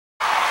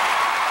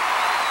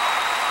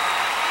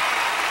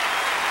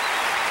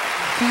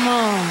Come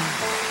on.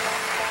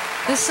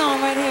 This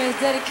song right here is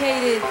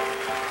dedicated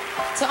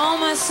to all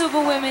my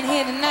superwomen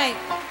here tonight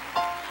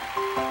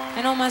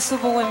and all my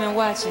superwomen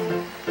watching.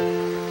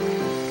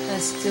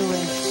 Let's do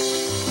it.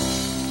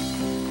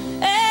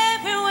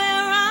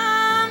 Everywhere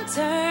I'm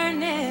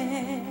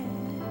turning,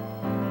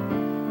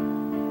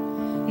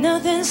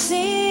 nothing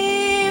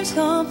seems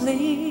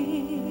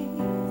complete.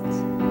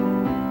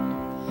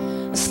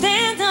 I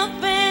stand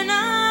up and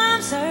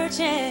I'm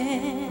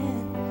searching,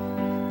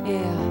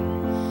 yeah,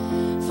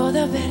 for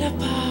the better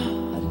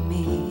part of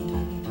me.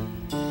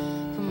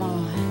 Come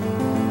on.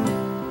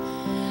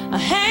 I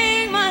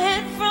hang my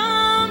head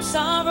from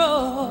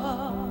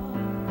sorrow,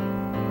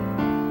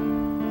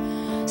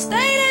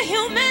 state of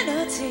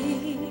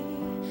humanity.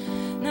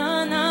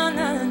 No, no,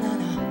 no, no,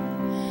 no.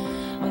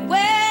 I'm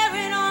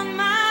wearing on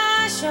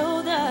my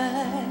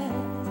shoulders,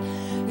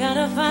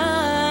 gotta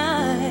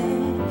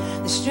find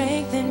the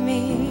strength in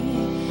me.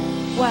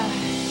 Why?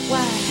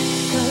 Why?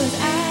 'Cause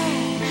I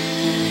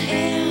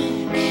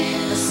am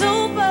a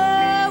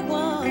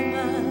superwoman.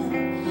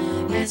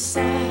 Yes, I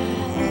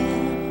am.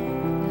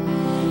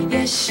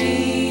 Yes, she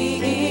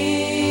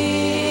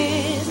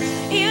is.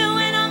 Even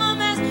when I'm a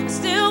mess, I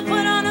still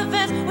put on a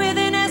vest with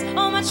an S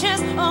on my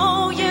chest.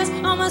 Oh yes,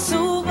 I'm a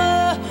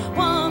superwoman.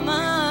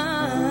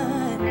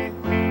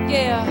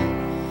 Yeah.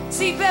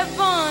 See, Beth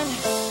Bond,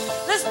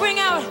 let's bring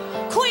out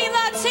Queen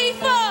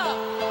Latifah.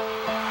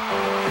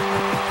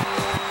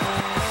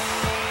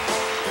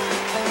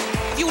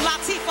 You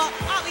Latifah,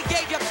 Ollie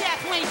gave your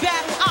Kathleen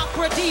battle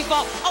opera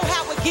diva. Oh,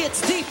 how it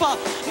gets deeper.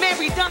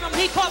 Mary Dunham,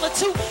 he called her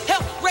to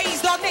help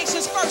raise our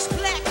nation's first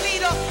black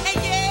leader. And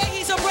yeah,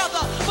 he's a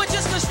brother, but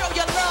just to show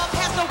your love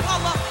has no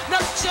color.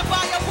 Nurtured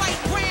by a white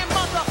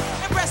grandmother.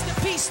 And rest in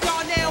peace,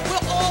 Darnell,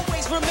 we'll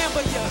always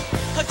remember you.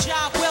 A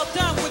job well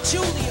done with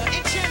Julia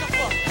and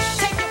Jennifer.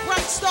 Take your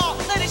bright star,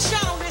 let it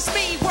shine on this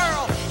mean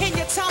world. In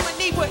your time of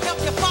need, will help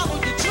you follow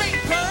your dream,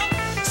 girl.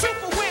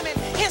 Superwomen,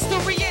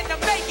 history in the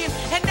making,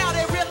 and now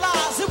they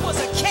realize it was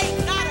a cake,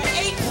 not an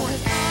apron.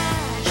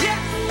 Yeah,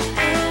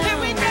 here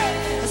we go.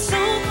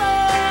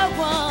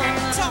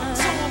 Superwoman. Talk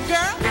to him,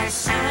 girl.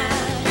 Yes, I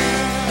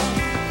am.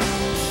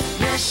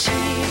 Yes, she.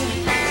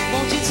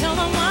 Won't you tell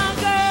her my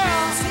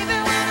girl?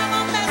 Even when I'm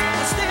a mess,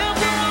 I still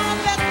put on a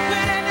vest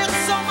with an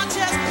S on my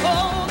chest.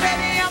 Oh,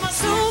 baby, I'm a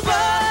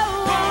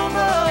Superwoman.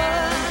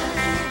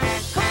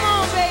 Come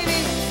on, baby.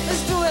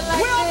 Let's do it like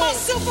We're all my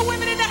this.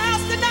 superwomen in the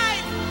house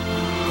tonight.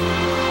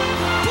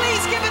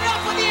 Please give it up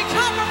for the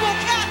incomparable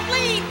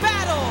Kathleen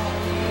battle.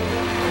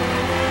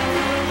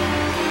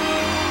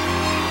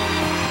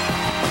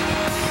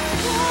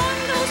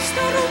 Quando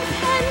sto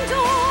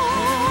rompendo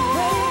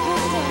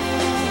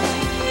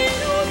e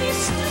non mi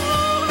sto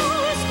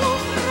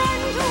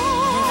scoprendo,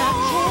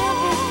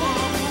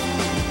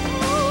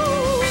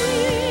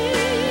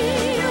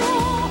 io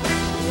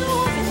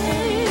non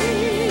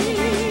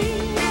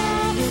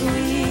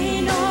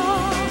heroina.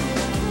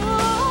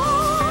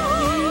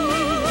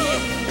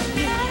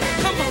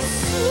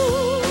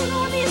 Nessuno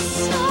mi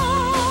sa,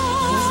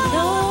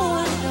 no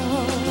one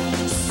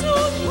knows,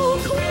 sotto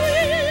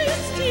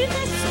questi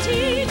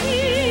vestiti.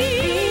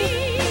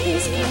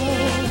 It's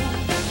cold.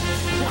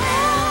 I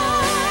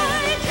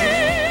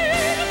can't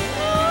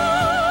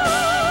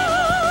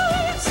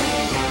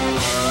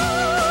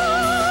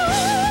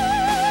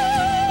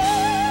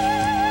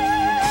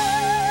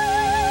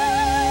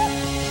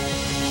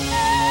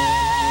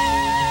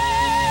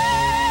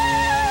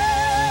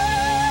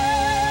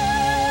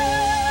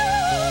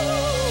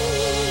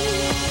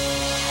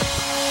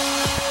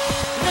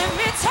Let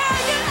me tell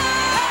you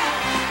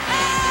now,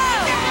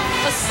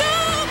 a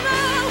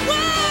superwoman.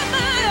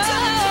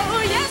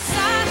 Oh, yes, I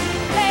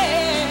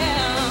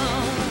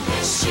am.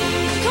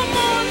 Come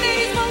on,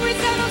 ladies, what we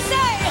gonna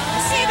say?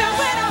 Even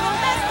when I'm a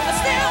mess, I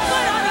still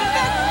put on a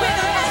vest with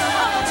a S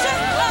on my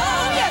chest.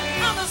 Oh, yeah,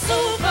 I'm a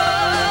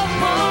superwoman.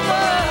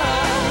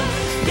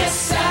 Yes,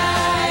 I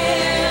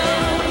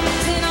am.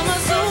 Said I'm a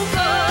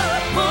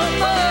superwoman.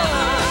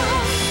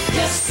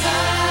 Yes, I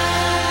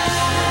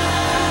am.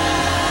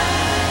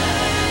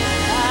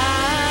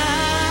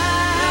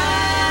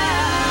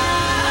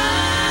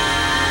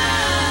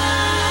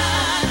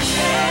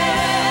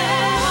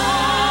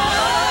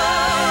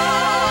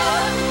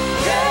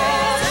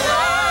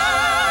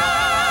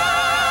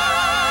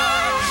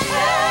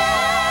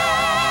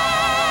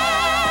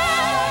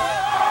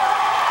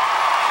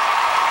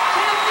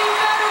 Kathleen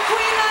battle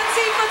Queen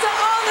Latifah to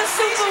all the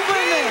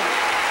superwomen.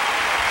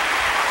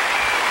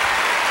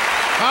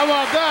 How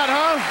about that,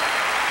 huh?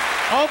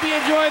 Hope you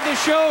enjoyed the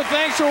show.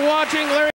 Thanks for watching. Larry